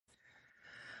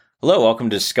Hello, welcome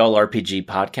to Skull RPG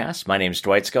Podcast. My name's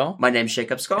Dwight Skull. My name's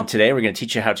Jacob Skull. And today we're going to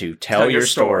teach you how to tell your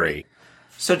story.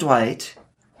 So, Dwight,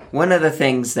 one of the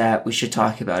things that we should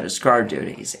talk about is guard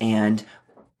duties. And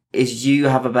is you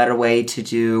have a better way to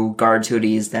do guard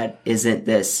duties that isn't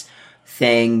this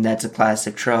thing that's a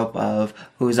classic trope of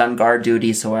who's on guard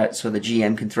duty so the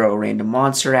GM can throw a random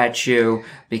monster at you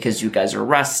because you guys are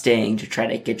resting to try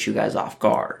to get you guys off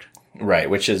guard. Right,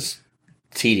 which is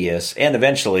tedious. And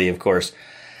eventually, of course,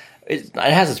 it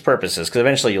has its purposes, because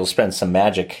eventually you'll spend some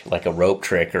magic, like a rope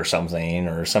trick or something,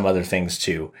 or some other things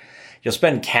too. You'll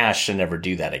spend cash to never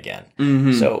do that again.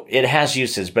 Mm-hmm. So it has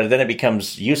uses, but then it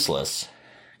becomes useless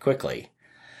quickly.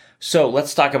 So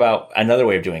let's talk about another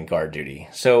way of doing guard duty.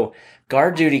 So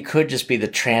guard duty could just be the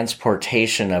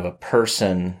transportation of a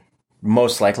person,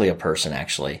 most likely a person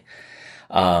actually,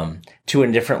 to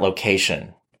a different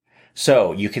location.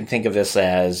 So you can think of this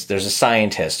as there's a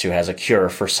scientist who has a cure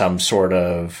for some sort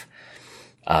of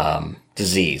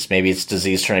disease. Maybe it's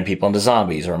disease turning people into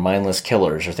zombies or mindless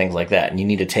killers or things like that. And you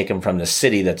need to take them from the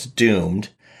city that's doomed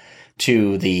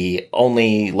to the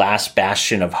only last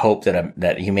bastion of hope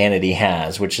that humanity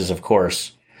has, which is, of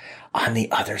course, on the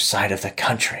other side of the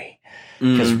country.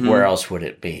 Because where else would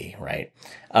it be, right?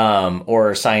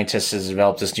 Or scientists has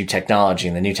developed this new technology,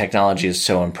 and the new technology is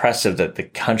so impressive that the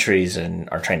countries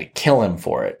are trying to kill him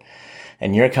for it.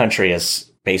 And your country has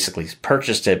basically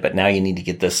purchased it, but now you need to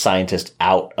get this scientist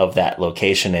out of that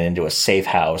location and into a safe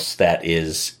house that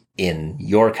is in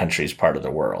your country's part of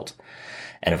the world.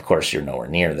 And of course, you're nowhere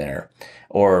near there.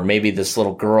 Or maybe this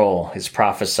little girl is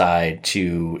prophesied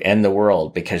to end the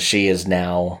world because she is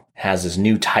now has this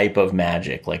new type of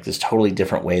magic, like this totally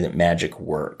different way that magic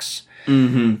works.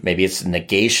 Mm-hmm. Maybe it's the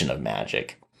negation of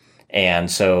magic.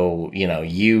 And so,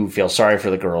 you feel sorry for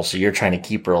the girl, so you're trying to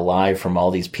keep her alive from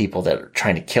all these people that are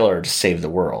trying to kill her to save the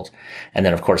world. And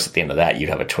then, of course, at the end of that, you'd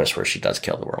have a twist where she does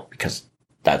kill the world, because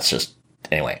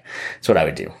anyway, that's what I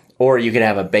would do. Or you could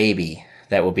have a baby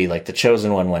that will be like the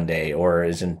chosen one day, or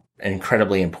is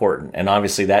incredibly important. And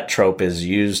obviously that trope is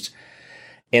used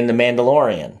in The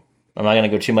Mandalorian. I'm not going to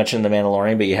go too much into The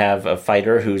Mandalorian, but you have a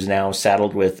fighter who's now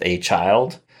saddled with a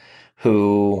child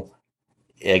who,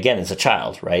 again, is a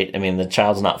child, right? I mean, the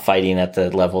child's not fighting at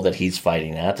the level that he's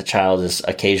fighting at. The child is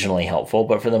occasionally helpful,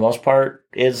 but for the most part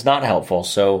is not helpful.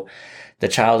 So the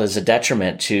child is a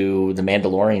detriment to the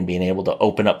Mandalorian being able to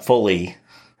open up fully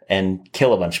and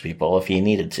kill a bunch of people if he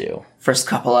needed to. First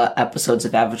couple of episodes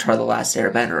of Avatar: The Last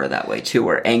Airbender are that way too,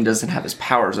 where Aang doesn't have his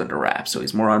powers under wraps, so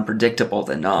he's more unpredictable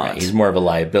than not. Right, he's more of a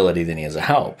liability than he is a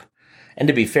help. And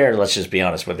to be fair, let's just be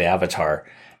honest with the Avatar,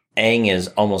 Aang is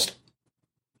almost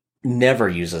never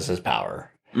uses his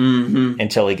power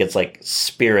until he gets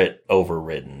spirit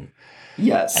overridden.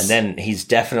 Yes. And then he's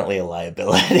definitely a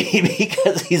liability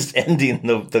because he's ending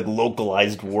the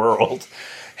localized world.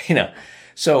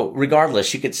 So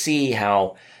regardless, you could see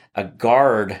how a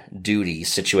guard duty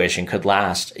situation could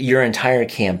last. Your entire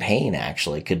campaign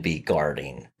actually could be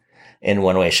guarding in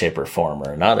one way, shape, or form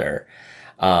or another.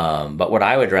 But what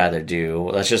I would rather do,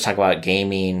 let's just talk about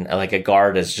gaming, like a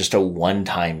guard is just a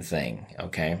one-time thing,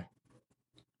 okay?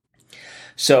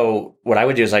 So what I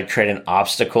would do is I'd create an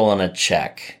obstacle and a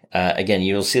check. Again,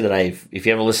 you'll see that if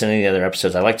you ever listen to any other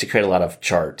episodes, I like to create a lot of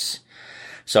charts.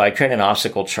 So I create an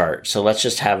obstacle chart. So let's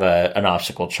just have an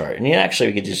obstacle chart. And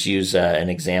we could just use an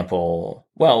example.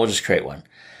 Well, we'll just create one.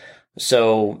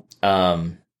 So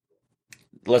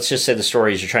let's just say the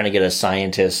story is you're trying to get a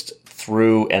scientist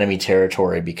through enemy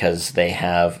territory because they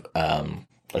have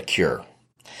a cure.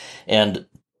 And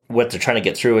what they're trying to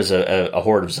get through is a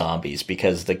horde of zombies,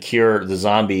 because the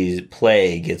zombie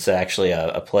plague, it's actually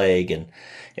a plague, and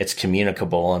it's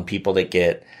communicable, and people that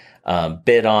get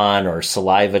bit on or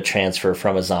saliva transfer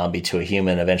from a zombie to a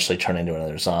human eventually turn into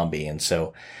another zombie. And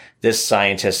so this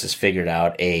scientist has figured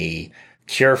out a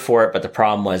cure for it, but the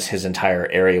problem was his entire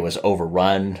area was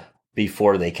overrun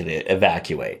before they could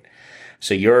evacuate.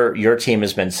 So your team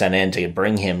has been sent in to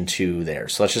bring him to there.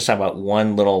 So let's just talk about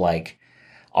one little,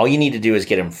 all you need to do is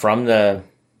get him from the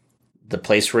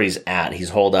place where he's at,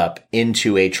 he's holed up,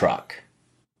 into a truck.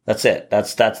 That's it.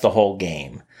 That's the whole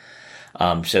game.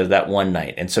 So that one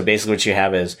night. And so basically what you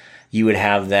have is you would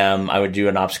have them, I would do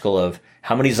an obstacle of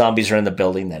how many zombies are in the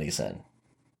building that he's in.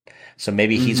 So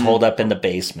maybe he's holed up in the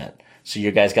basement. So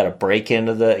you guys got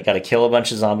to kill a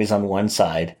bunch of zombies on one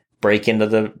side, break into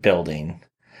the building.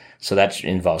 So that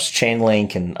involves chain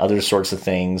link and other sorts of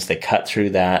things. They cut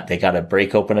through that. They got to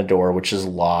break open a door, which is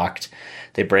locked.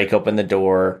 They break open the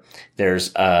door.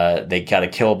 They got to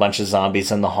kill a bunch of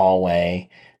zombies in the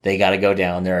hallway. They got to go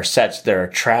down. There are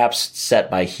traps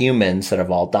set by humans that have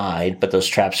all died, but those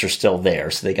traps are still there.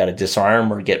 So they got to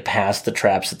disarm or get past the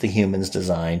traps that the humans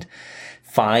designed.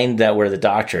 Find that where the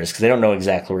doctor is, because they don't know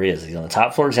exactly where he is. He's on the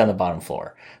top floor, he's on the bottom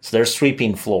floor. So they're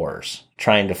sweeping floors,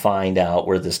 trying to find out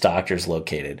where this doctor is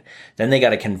located. Then they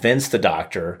got to convince the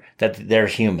doctor that they're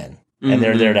human and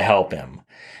they're there to help him.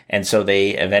 And so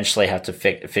they eventually have to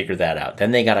figure that out.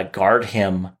 Then they got to guard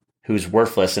him, who's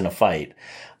worthless in a fight,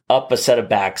 up a set of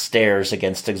back stairs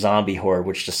against a zombie horde,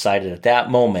 which decided at that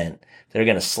moment they're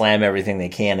going to slam everything they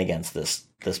can against this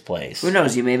place. Who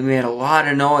knows? You maybe made a lot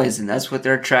of noise, and that's what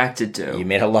they're attracted to. You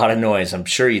made a lot of noise. I'm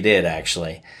sure you did,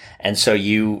 actually. And so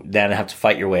you then have to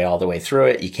fight your way all the way through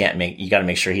it. You got to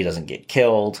make sure he doesn't get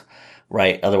killed,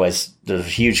 right? Otherwise, there's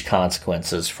huge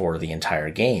consequences for the entire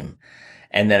game.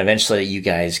 And then eventually you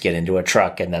guys get into a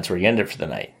truck, and that's where you end it for the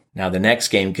night. Now, the next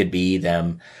game could be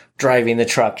them driving the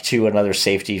truck to another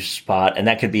safety spot, and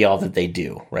that could be all that they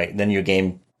do, right? Then your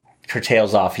game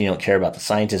curtails off, you don't care about the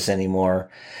scientists anymore,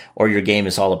 or your game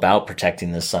is all about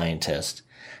protecting the scientist.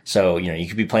 So, you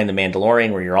could be playing The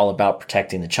Mandalorian where you're all about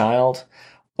protecting the child,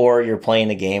 or you're playing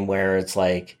a game where it's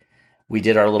like, we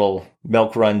did our little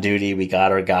milk run duty, we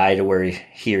got our guy to where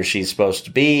he or she's supposed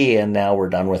to be, and now we're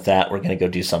done with that. We're going to go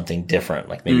do something different,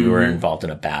 like maybe we're involved in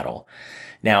a battle.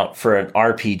 Now, for an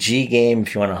RPG game,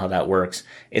 if you want to know how that works,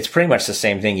 it's pretty much the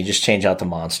same thing. You just change out the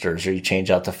monsters or you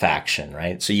change out the faction,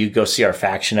 right? So you go see our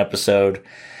faction episode.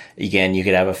 Again, you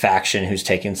could have a faction who's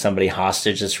taking somebody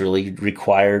hostage that's really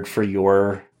required for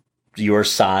your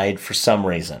side for some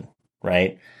reason,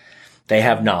 right? They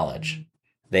have knowledge.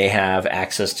 They have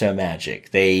access to magic.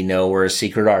 They know where a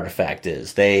secret artifact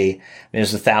is. There's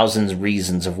 1,000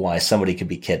 reasons of why somebody could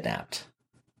be kidnapped.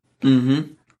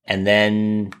 Mm-hmm. And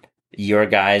then your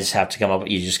guys have to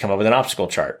you just come up with an obstacle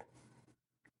chart.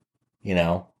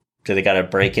 So they got to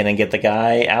break in and get the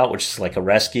guy out, which is like a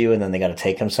rescue, and then they got to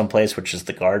take him someplace, which is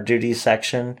the guard duty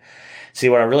section. See,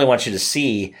 what I really want you to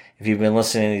see, if you've been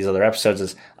listening to these other episodes,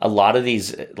 is a lot of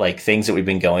these like things that we've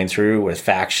been going through with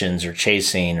factions or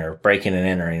chasing or breaking and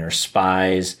entering or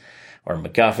spies or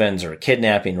MacGuffins or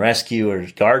kidnapping, rescue, or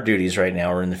guard duties right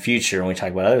now or in the future, when we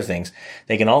talk about other things,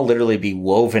 they can all literally be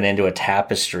woven into a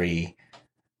tapestry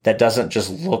that doesn't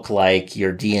just look like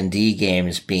your D&D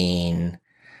games being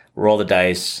roll the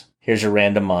dice, here's a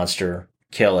random monster,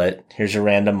 kill it, here's a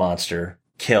random monster,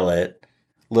 kill it,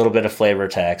 little bit of flavor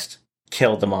text,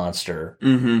 kill the monster.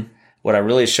 Mm-hmm. What I'm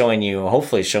really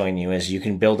hopefully showing you, is you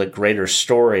can build a greater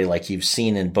story like you've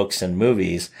seen in books and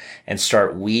movies and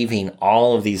start weaving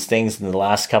all of these things in the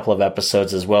last couple of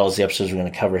episodes, as well as the episodes we're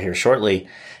going to cover here shortly,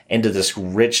 into this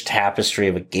rich tapestry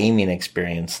of a gaming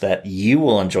experience that you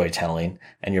will enjoy telling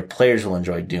and your players will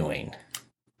enjoy doing.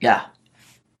 Yeah.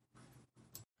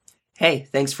 Hey,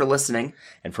 thanks for listening.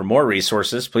 And for more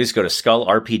resources, please go to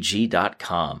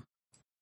skullrpg.com.